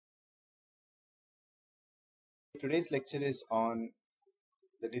Today's lecture is on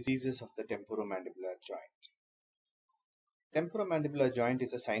the diseases of the temporomandibular joint. Temporomandibular joint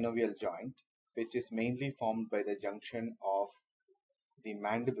is a synovial joint which is mainly formed by the junction of the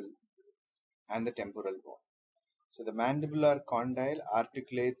mandible and the temporal bone. So the mandibular condyle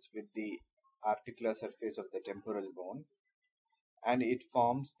articulates with the articular surface of the temporal bone and it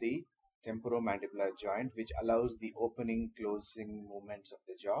forms the temporomandibular joint, which allows the opening closing movements of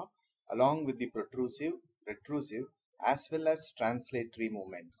the jaw along with the protrusive, retrusive as well as translatory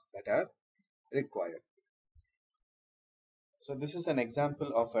movements that are required. So this is an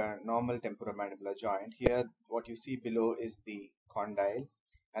example of a normal temporomandibular joint. Here what you see below is the condyle,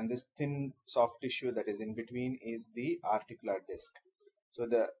 and this thin soft tissue that is in between is the articular disc. So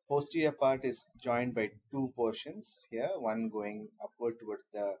the posterior part is joined by two portions here, one going upward towards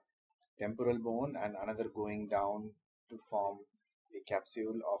the temporal bone and another going down to form the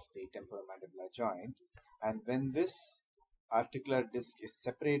capsule of the temporomandibular joint. And when this articular disc is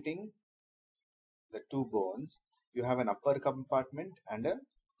separating the two bones, you have an upper compartment and a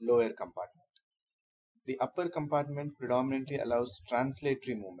lower compartment. The upper compartment predominantly allows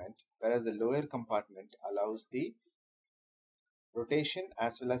translatory movement, whereas the lower compartment allows the rotation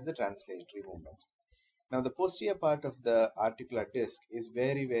as well as the translatory movements. Now the posterior part of the articular disc is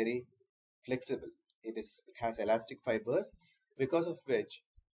very flexible. It has elastic fibers, because of which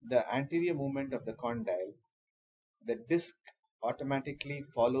the anterior movement of the condyle, the disc automatically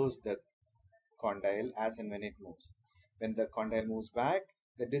follows the condyle as and when it moves. When the condyle moves back,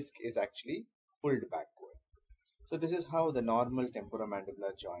 the disc is actually pulled backward. So this is how the normal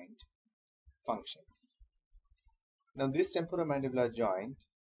temporomandibular joint functions. Now this temporomandibular joint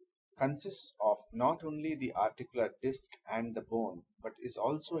consists of not only the articular disc and the bone, but is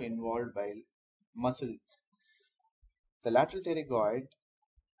also involved by muscles. The lateral pterygoid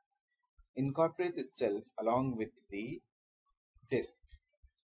incorporates itself along with the disc.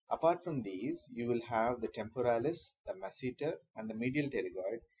 Apart from these, you will have the temporalis, the masseter, and the medial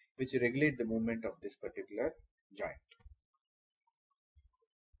pterygoid, which regulate the movement of this particular joint.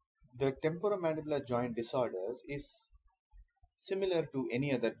 The temporomandibular joint disorders is similar to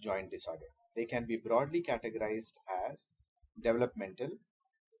any other joint disorder. They can be broadly categorized as developmental,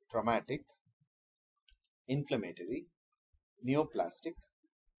 traumatic, inflammatory, neoplastic,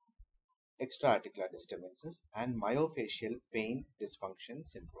 extra-articular disturbances, and myofacial pain dysfunction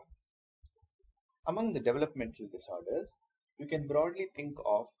syndrome. Among the developmental disorders, you can broadly think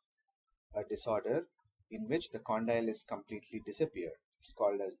of a disorder in which the condyle is completely disappeared. It's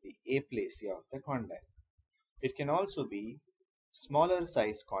called as the aplasia of the condyle. It can also be smaller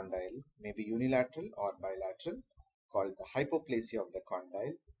size condyle, maybe unilateral or bilateral, called the hypoplasia of the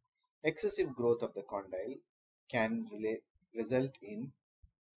condyle. Excessive growth of the condyle can result in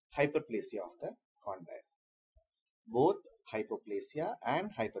hyperplasia of the condyle. Both hypoplasia and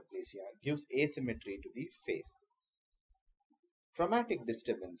hyperplasia gives asymmetry to the face. Traumatic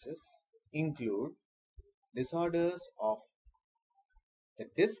disturbances include disorders of the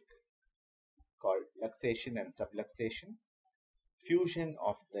disc called luxation and subluxation, fusion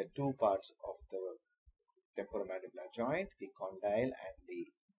of the two parts of the temporomandibular joint, the condyle and the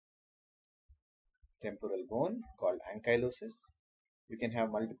temporal bone, called ankylosis. You can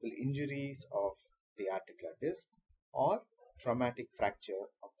have multiple injuries of the articular disc or traumatic fracture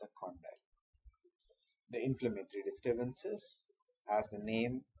of the condyle. The inflammatory disturbances, as the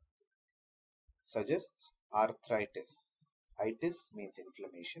name suggests, arthritis. Itis means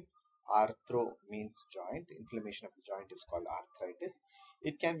inflammation. Arthro means joint. Inflammation of the joint is called arthritis.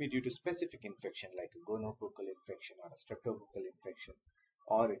 It can be due to specific infection like a gonococcal infection or a streptococcal infection,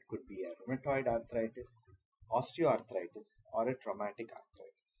 or it could be a rheumatoid arthritis, osteoarthritis, or a traumatic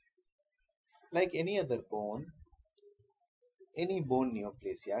arthritis. Like any other bone, any bone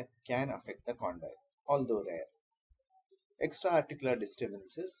neoplasia can affect the condyle, although rare. Extra-articular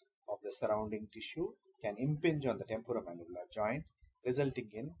disturbances of the surrounding tissue can impinge on the temporomandibular joint, resulting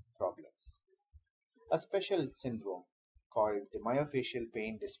in problems. A special syndrome called the myofacial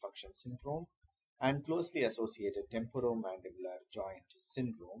pain dysfunction syndrome and closely associated temporomandibular joint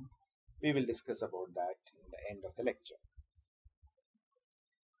syndrome, we will discuss about that in the end of the lecture.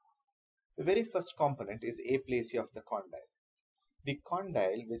 The very first component is aplasia of the condyle. The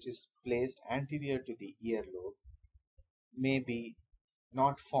condyle, which is placed anterior to the earlobe, may be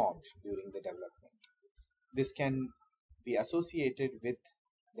not formed during the development. This can be associated with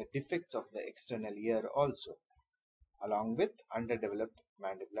the defects of the external ear also, along with underdeveloped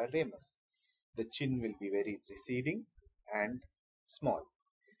mandibular ramus. The chin will be very receding and small.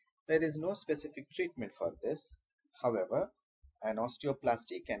 There is no specific treatment for this. However, an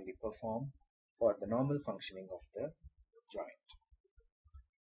osteoplasty can be performed for the normal functioning of the joint.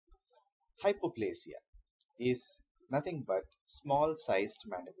 Hypoplasia is nothing but small sized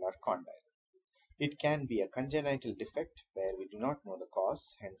mandibular condyle. It can be a congenital defect where we do not know the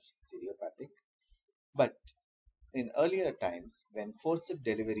cause, hence it's idiopathic. But in earlier times, when forceps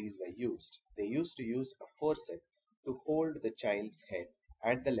deliveries were used, they used to use a forceps to hold the child's head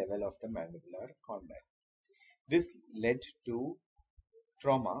at the level of the mandibular condyle. This led to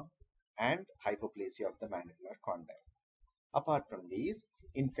trauma and hypoplasia of the mandibular condyle. Apart from these,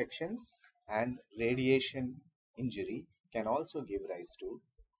 infections and radiation injury can also give rise to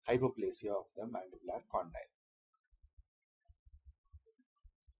hypoplasia of the mandibular condyle.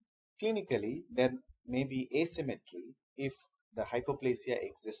 Clinically, there may be asymmetry if the hypoplasia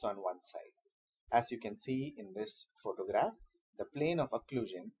exists on one side. As you can see in this photograph, the plane of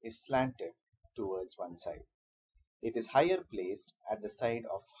occlusion is slanted towards one side. It is higher placed at the side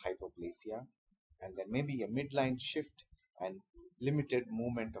of hypoplasia, and there may be a midline shift and limited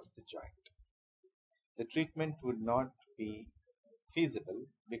movement of the joint. The treatment would not be feasible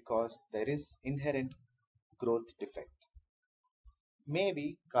because there is inherent growth defect.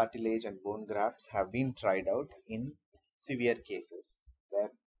 Maybe cartilage and bone grafts have been tried out in severe cases where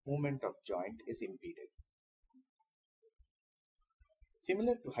movement of joint is impeded.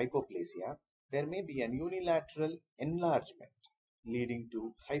 Similar to hypoplasia, there may be an unilateral enlargement leading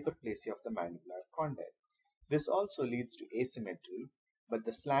to hyperplasia of the mandibular condyle. This also leads to asymmetry, but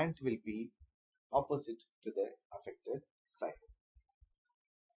the slant will be opposite to the affected side.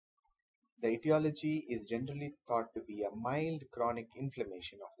 The etiology is generally thought to be a mild chronic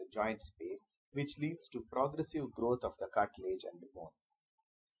inflammation of the joint space, which leads to progressive growth of the cartilage and the bone.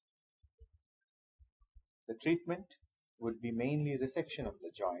 The treatment would be mainly resection of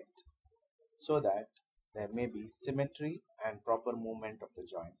the joint so that there may be symmetry and proper movement of the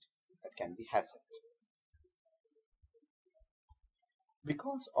joint that can be hastened.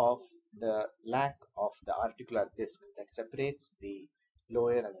 Because of the lack of the articular disc that separates the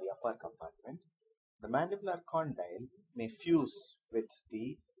lower and the upper compartment, the mandibular condyle may fuse with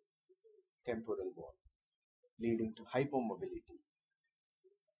the temporal bone, leading to hypomobility.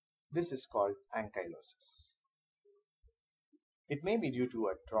 This is called ankylosis. It may be due to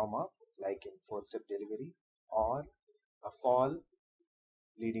a trauma, like in forceps delivery, or a fall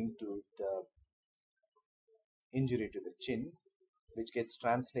leading to the injury to the chin, which gets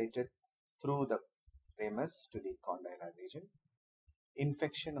translated through the ramus to the condylar region.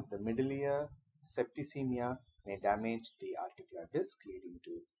 Infection of the middle ear, septicemia may damage the articular disc, leading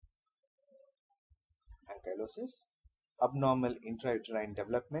to ankylosis. Abnormal intrauterine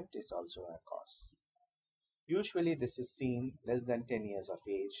development is also a cause. Usually this is seen less than 10 years of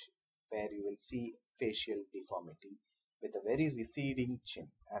age, where you will see facial deformity with a very receding chin,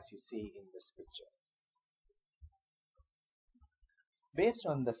 as you see in this picture. Based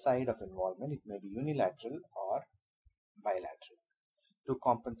on the side of involvement, it may be unilateral or bilateral. To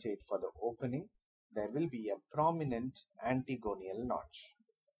compensate for the opening, there will be a prominent antigonial notch.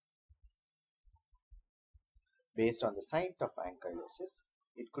 Based on the site of ankylosis,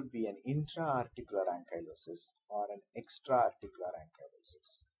 it could be an intra-articular ankylosis or an extra-articular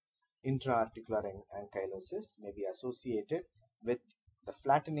ankylosis. Intra-articular ankylosis may be associated with the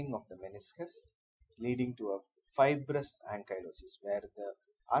flattening of the meniscus, leading to a fibrous ankylosis where the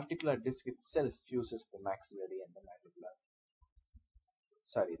articular disc itself fuses the maxillary and the mandibular.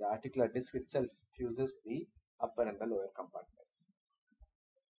 The articular disc itself fuses the upper and the lower compartments.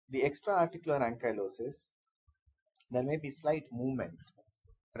 The extra-articular ankylosis, there may be slight movement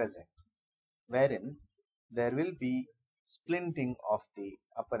present, wherein there will be splinting of the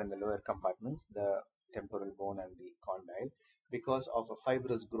upper and the lower compartments, the temporal bone and the condyle, because of a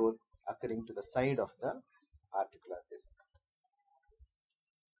fibrous growth occurring to the side of the articular disc.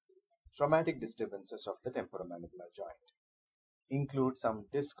 Traumatic disturbances of the temporomandibular joint include some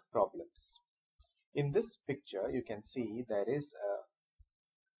disc problems. In this picture, you can see there is a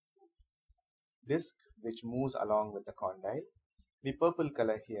disc which moves along with the condyle. The purple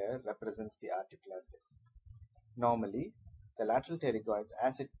color here represents the articular disc. Normally, the lateral pterygoids,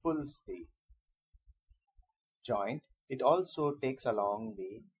 as it pulls the joint, it also takes along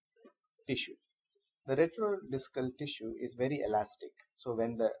the tissue. The retrodiscal tissue is very elastic, so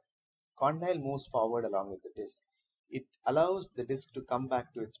when the condyle moves forward along with the disc, it allows the disc to come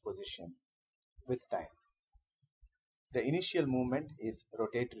back to its position with time. The initial movement is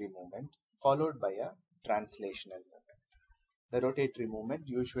rotatory movement, followed by a translational movement. The rotatory movement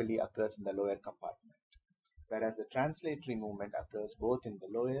usually occurs in the lower compartment, whereas the translatory movement occurs both in the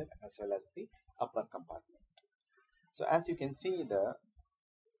lower as well as the upper compartment. So as you can see, the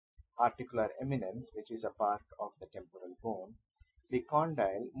articular eminence, which is a part of the temporal bone, the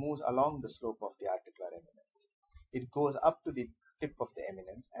condyle moves along the slope of the articular eminence. It goes up to the tip of the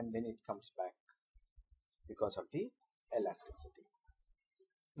eminence and then it comes back because of the elasticity.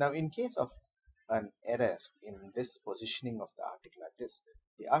 Now, in case of an error in this positioning of the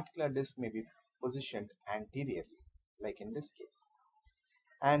articular disc may be positioned anteriorly, like in this case,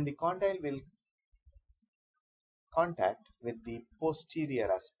 and the condyle will contact with the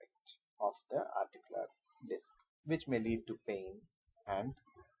posterior aspect of the articular disc, which may lead to pain and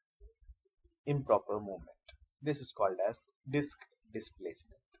improper movement. This is called as disc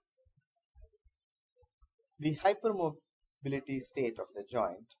displacement. The hypermobility state of the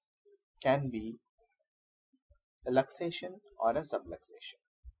joint can be a luxation or a subluxation.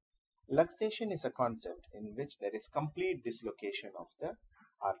 Luxation is a concept in which there is complete dislocation of the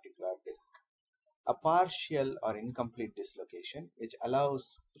articular disc. A partial or incomplete dislocation which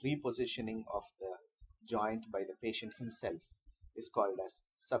allows repositioning of the joint by the patient himself is called as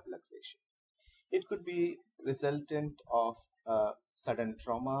subluxation. It could be resultant of a sudden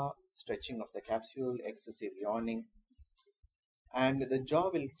trauma, stretching of the capsule, excessive yawning, and the jaw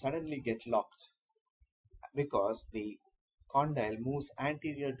will suddenly get locked because the condyle moves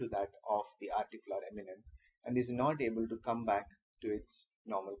anterior to that of the articular eminence and is not able to come back to its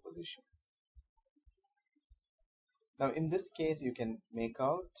normal position. Now, in this case, you can make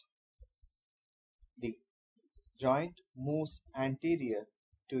out the joint moves anterior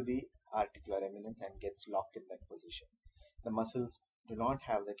to the articular eminence and gets locked in that position. The muscles do not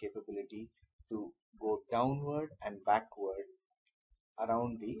have the capability to go downward and backward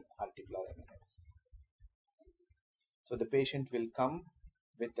around the articular eminence. So the patient will come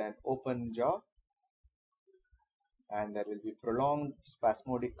with an open jaw and there will be prolonged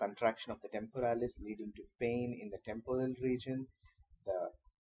spasmodic contraction of the temporalis leading to pain in the temporal region,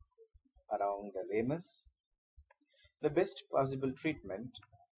 around the ramus. The best possible treatment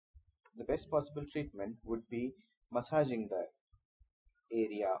would be massaging the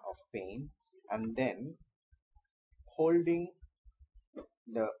area of pain and then holding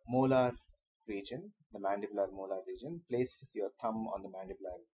the molar region, the mandibular molar region. Place your thumb on the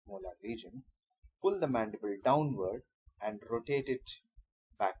mandibular molar region, pull the mandible downward and rotate it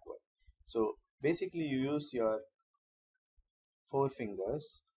backward. So basically you use your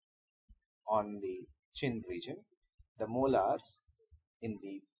forefingers on the chin region. The molars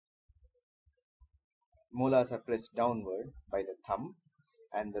are pressed downward by the thumb,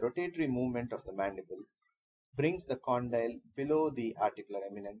 and the rotatory movement of the mandible brings the condyle below the articular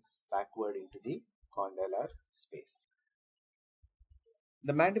eminence backward into the condylar space.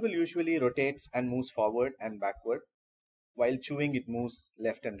 The mandible usually rotates and moves forward and backward. While chewing, it moves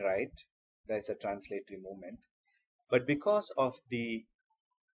left and right. There is a translatory movement. But because of the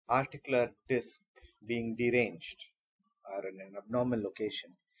articular disc being deranged or in an abnormal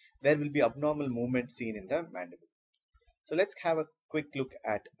location, there will be abnormal movement seen in the mandible. So let's have a quick look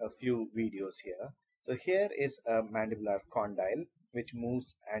at a few videos here. So here is a mandibular condyle which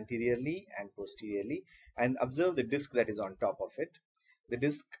moves anteriorly and posteriorly, and observe the disc that is on top of it. The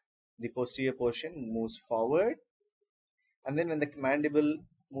disc, the posterior portion moves forward, and then when the mandible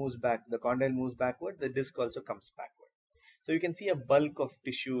moves back, the condyle moves backward, the disc also comes backward. So you can see a bulk of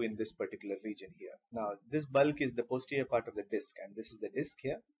tissue in this particular region here. Now this bulk is the posterior part of the disc, and this is the disc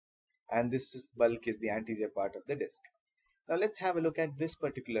here, and this bulk is the anterior part of the disc. Now let's have a look at this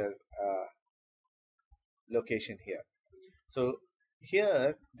particular location here. So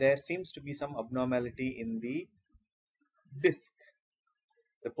here there seems to be some abnormality in the disc.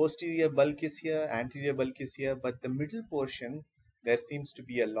 The posterior bulk is here, anterior bulk is here, but the middle portion there seems to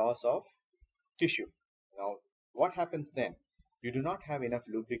be a loss of tissue. Now what happens then? You do not have enough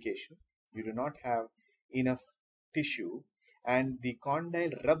lubrication, you do not have enough tissue, and the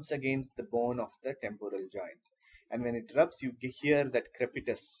condyle rubs against the bone of the temporal joint, and when it rubs you hear that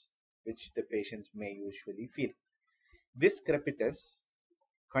crepitus which the patients may usually feel. This crepitus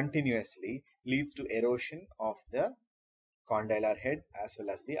continuously leads to erosion of the condylar head as well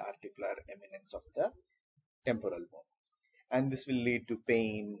as the articular eminence of the temporal bone, and this will lead to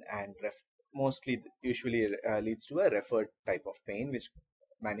pain and usually leads to a referred type of pain which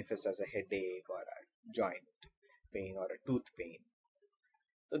manifests as a headache or a joint pain or a tooth pain.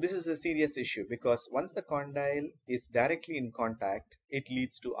 So this is a serious issue because once the condyle is directly in contact, it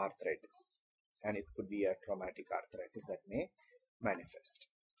leads to arthritis, and it could be a traumatic arthritis that may manifest.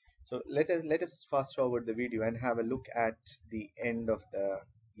 So let us fast forward the video and have a look at the end of the,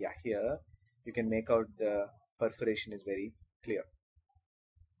 here you can make out the perforation is very clear.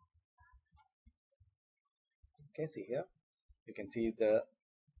 Okay, see here, you can see the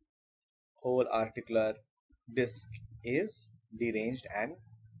whole articular disc is deranged and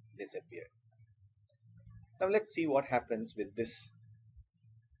disappeared. Now let's see what happens with this.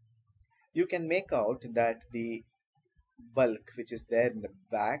 You can make out that the bulk which is there in the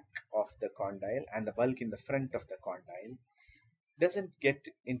back of the condyle and the bulk in the front of the condyle doesn't get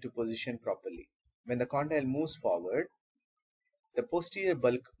into position properly. When the condyle moves forward, the posterior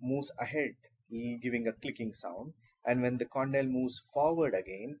bulk moves ahead, giving a clicking sound, and when the condyle moves forward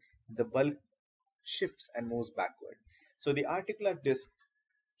again, the bulk shifts and moves backward. So the articular disc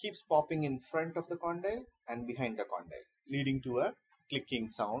keeps popping in front of the condyle and behind the condyle, leading to a clicking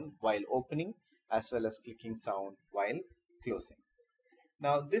sound while opening as well as clicking sound while closing.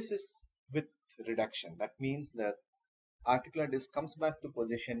 Now this is with reduction. That means the articular disc comes back to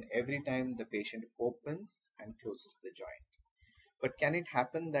position every time the patient opens and closes the joint. But can it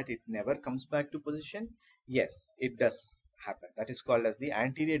happen that it never comes back to position? Yes, it does happen. That is called as the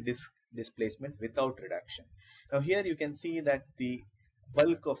anterior disc displacement without reduction. Now here you can see that the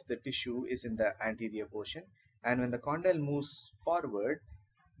bulk of the tissue is in the anterior portion, and when the condyle moves forward,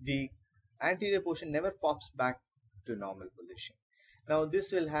 the anterior portion never pops back to normal position. Now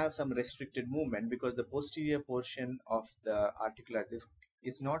this will have some restricted movement because the posterior portion of the articular disc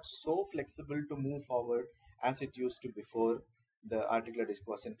is not so flexible to move forward as it used to before the articular disc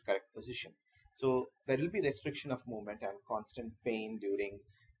was in correct position. So there will be restriction of movement and constant pain during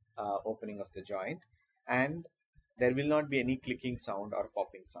opening of the joint, and there will not be any clicking sound or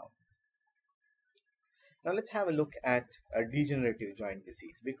popping sound. Now let's have a look at a degenerative joint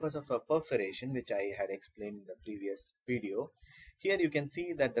disease because of a perforation which I had explained in the previous video. Here you can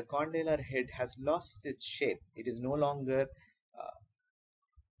see that the condylar head has lost its shape. It is no longer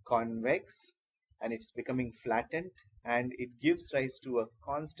convex and it's becoming flattened, and it gives rise to a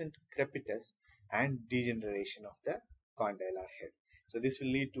constant crepitus and degeneration of the condylar head. So this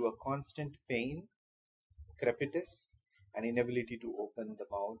will lead to a constant pain, crepitus, and inability to open the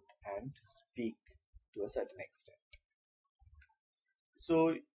mouth and speak to a certain extent.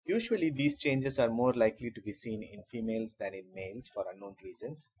 So usually these changes are more likely to be seen in females than in males for unknown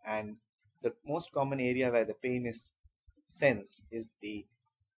reasons, and the most common area where the pain is sensed is the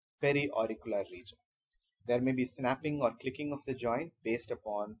periauricular region. There may be snapping or clicking of the joint based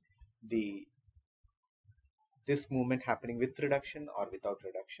upon the disc movement happening with reduction or without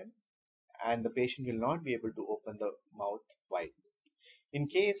reduction, and the patient will not be able to open the mouth wide. In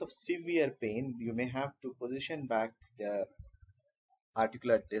case of severe pain, you may have to position back the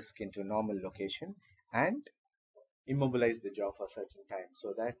articular disc into normal location and immobilize the jaw for a certain time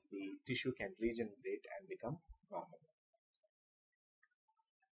so that the tissue can regenerate and become normal.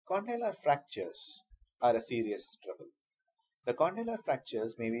 Condylar fractures are a serious trouble. The condylar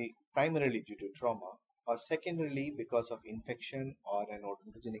fractures may be primarily due to trauma or secondarily because of infection or an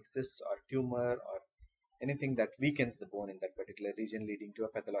odontogenic cyst or tumor or anything that weakens the bone in that particular region, leading to a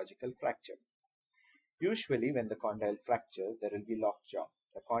pathological fracture. Usually when the condyle fractures, there will be lockjaw.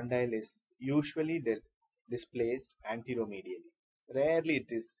 The condyle is usually displaced anteromedially. Rarely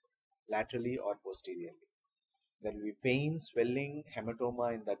it is laterally or posteriorly. There will be pain, swelling,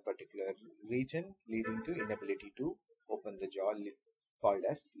 hematoma in that particular region, leading to inability to open the jaw, called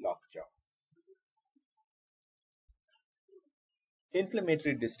as lockjaw.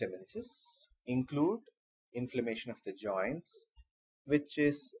 Inflammatory disturbances include inflammation of the joints, which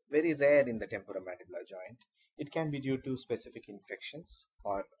is very rare in the temporomandibular joint. It can be due to specific infections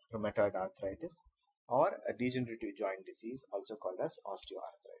or rheumatoid arthritis or a degenerative joint disease also called as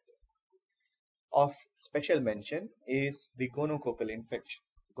osteoarthritis. Of special mention is the gonococcal infection.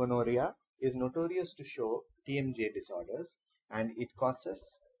 Gonorrhea is notorious to show TMJ disorders, and it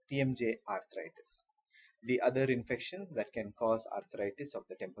causes TMJ arthritis. The other infections that can cause arthritis of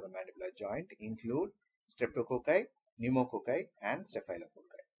the temporomandibular joint include streptococci, pneumococci, and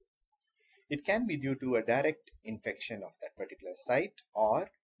staphylococci. It can be due to a direct infection of that particular site or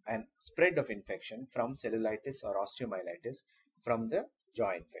an spread of infection from cellulitis or osteomyelitis from the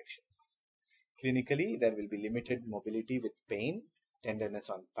jaw infections. Clinically, there will be limited mobility with pain,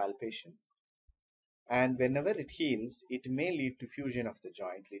 tenderness on palpation, and whenever it heals, it may lead to fusion of the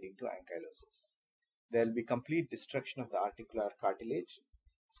joint leading to ankylosis. There will be complete destruction of the articular cartilage,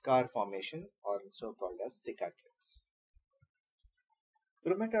 scar formation, or also called as cicatrix.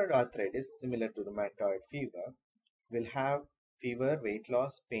 Rheumatoid arthritis, similar to rheumatoid fever, will have fever, weight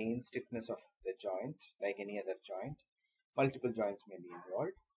loss, pain, stiffness of the joint like any other joint. Multiple joints may be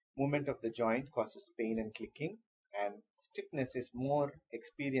involved. Movement of the joint causes pain and clicking, and stiffness is more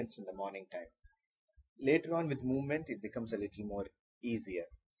experienced in the morning time. Later on with movement, it becomes a little more easier.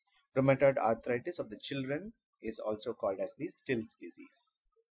 Rheumatoid arthritis of the children is also called as the Still's disease.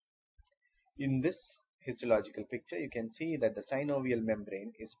 In this histological picture, you can see that the synovial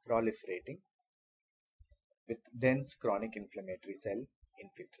membrane is proliferating with dense chronic inflammatory cell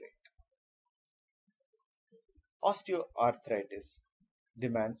infiltrate. Osteoarthritis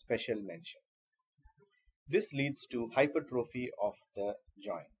demands special mention. This leads to hypertrophy of the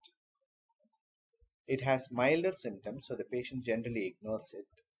joint. It has milder symptoms, so the patient generally ignores it,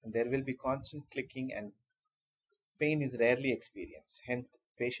 and there will be constant clicking and pain is rarely experienced. Hence, the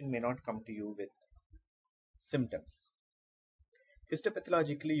patient may not come to you with symptoms.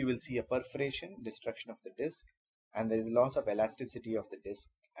 Histopathologically, you will see a perforation, destruction of the disc, and there is loss of elasticity of the disc,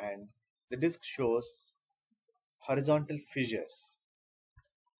 and the disc shows horizontal fissures.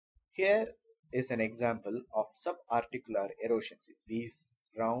 Here is an example of subarticular erosions. These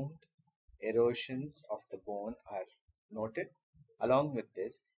round erosions of the bone are noted. Along with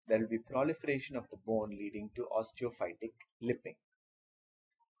this, there will be proliferation of the bone leading to osteophytic lipping.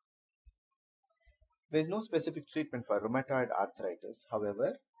 There is no specific treatment for rheumatoid arthritis.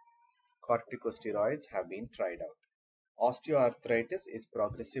 However, corticosteroids have been tried out. Osteoarthritis is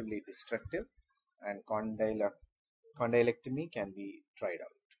progressively destructive and condylectomy can be tried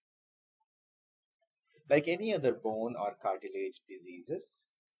out. Like any other bone or cartilage diseases,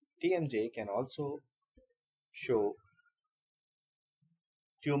 TMJ can also show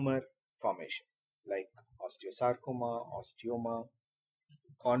tumor formation like osteosarcoma, osteoma,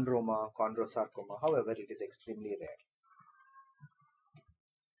 chondroma, chondrosarcoma. However, it is extremely rare.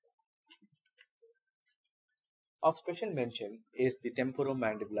 Of special mention is the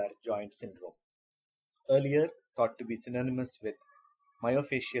temporomandibular joint syndrome, earlier thought to be synonymous with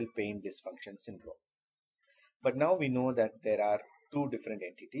myofacial pain dysfunction syndrome. But now we know that there are two different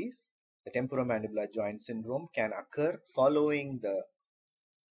entities. The temporomandibular joint syndrome can occur following the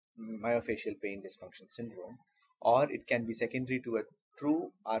myofacial pain dysfunction syndrome, or it can be secondary to a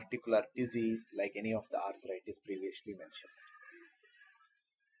true articular disease like any of the arthritis previously mentioned.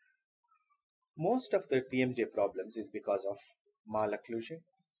 Most of the TMJ problems is because of malocclusion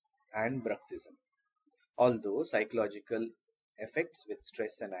and bruxism, although psychological effects with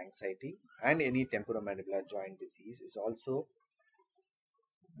stress and anxiety and any temporomandibular joint disease is also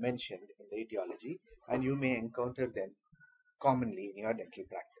mentioned in the etiology, and you may encounter them commonly in your dental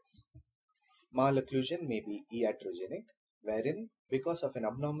practice. Malocclusion may be iatrogenic, wherein because of an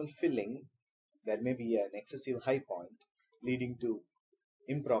abnormal filling, there may be an excessive high point leading to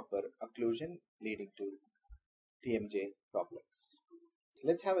improper occlusion leading to TMJ problems.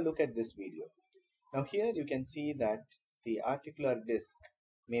 Let's have a look at this video. Now here you can see that the articular disc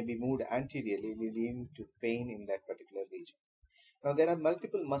may be moved anteriorly leading to pain in that particular region. Now there are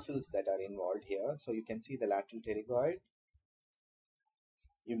multiple muscles that are involved here. So you can see the lateral pterygoid.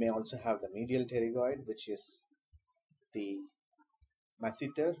 You may also have the medial pterygoid, which is the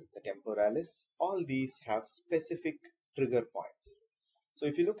masseter, the temporalis. All these have specific trigger points. So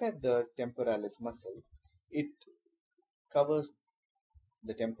if you look at the temporalis muscle, it covers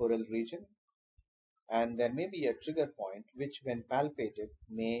the temporal region, and there may be a trigger point which when palpated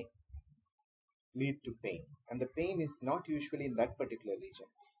may lead to pain, and the pain is not usually in that particular region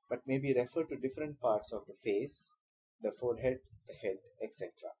but may be referred to different parts of the face, the forehead, the head, etc.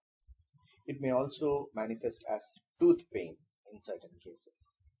 It may also manifest as tooth pain in certain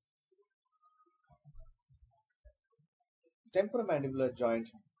cases. Temporomandibular joint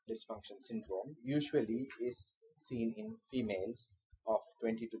dysfunction syndrome usually is seen in females of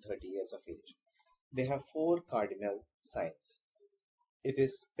 20 to 30 years of age. They have four cardinal signs. It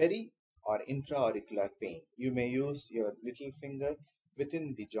is peri or intra-auricular pain. You may use your little finger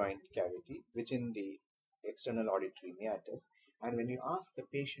within the joint cavity, within the external auditory meatus, and when you ask the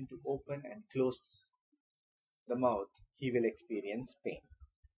patient to open and close the mouth, he will experience pain.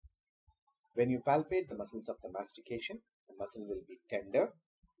 When you palpate the muscles of the mastication, the muscle will be tender.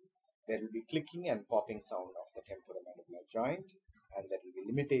 There will be clicking and popping sound of the temporomandibular joint, and there will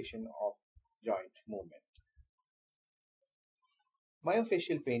be limitation of joint movement.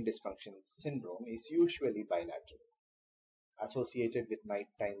 Myofacial pain dysfunction syndrome is usually bilateral, associated with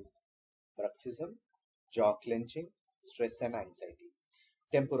nighttime bruxism, jaw clenching, stress and anxiety.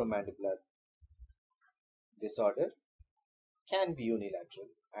 Temporomandibular disorder can be unilateral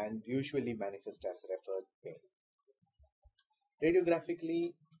and usually manifest as referred pain.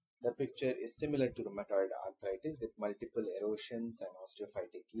 Radiographically, the picture is similar to rheumatoid arthritis with multiple erosions and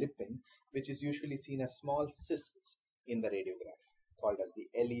osteophytic lipping, which is usually seen as small cysts in the radiograph, called as the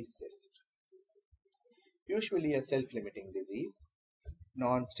Ellie cyst. Usually a self-limiting disease.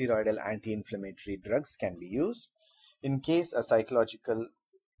 Non-steroidal anti-inflammatory drugs can be used. In case a psychological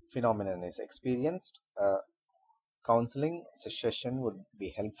phenomenon is experienced, counseling session would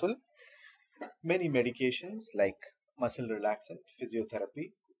be helpful. Many medications like muscle relaxant,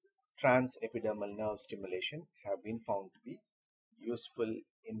 physiotherapy, transepidermal nerve stimulation have been found to be useful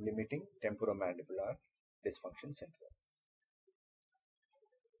in limiting temporomandibular dysfunction syndrome.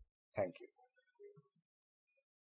 Thank you.